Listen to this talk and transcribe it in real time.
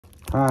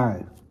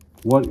Hi,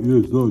 what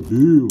is the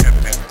deal?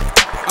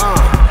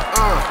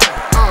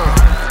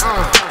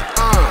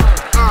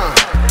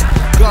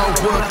 Go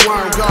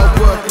Bookworm, go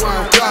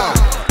Bookworm, go.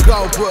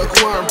 Go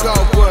Bookworm, go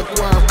Bookworm,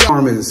 go.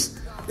 Bookworm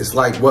is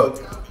like what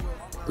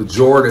the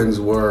Jordans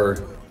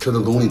were to the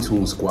Looney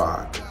Tunes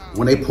squad.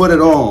 When they put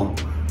it on,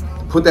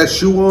 put that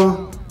shoe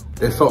on,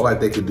 they felt like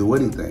they could do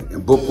anything.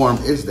 And Bookworm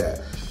is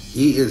that.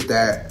 He is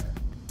that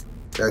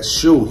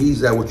shoe. He's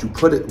that what you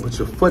put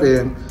your foot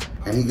in,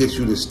 and he gets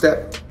you to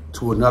step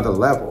to another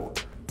level.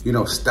 You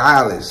know,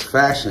 stylish,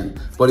 fashion,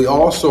 but he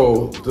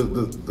also,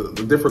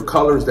 the different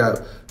colors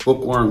that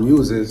Bookworm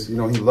uses, you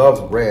know, he loves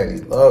red,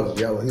 he loves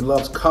yellow, he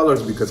loves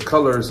colors because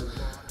colors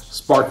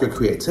spark your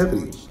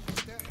creativity.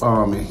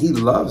 And he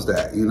loves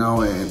that, you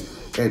know,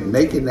 and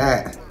making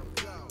that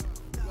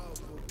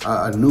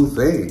a new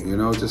thing, you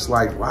know, just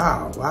like,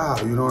 wow,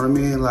 you know what I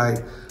mean?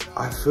 Like,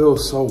 I feel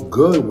so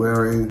good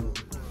wearing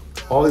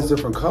all these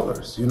different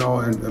colors, you know,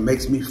 and it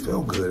makes me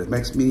feel good. It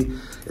makes me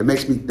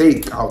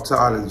think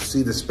outside and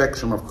see the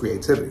spectrum of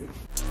creativity.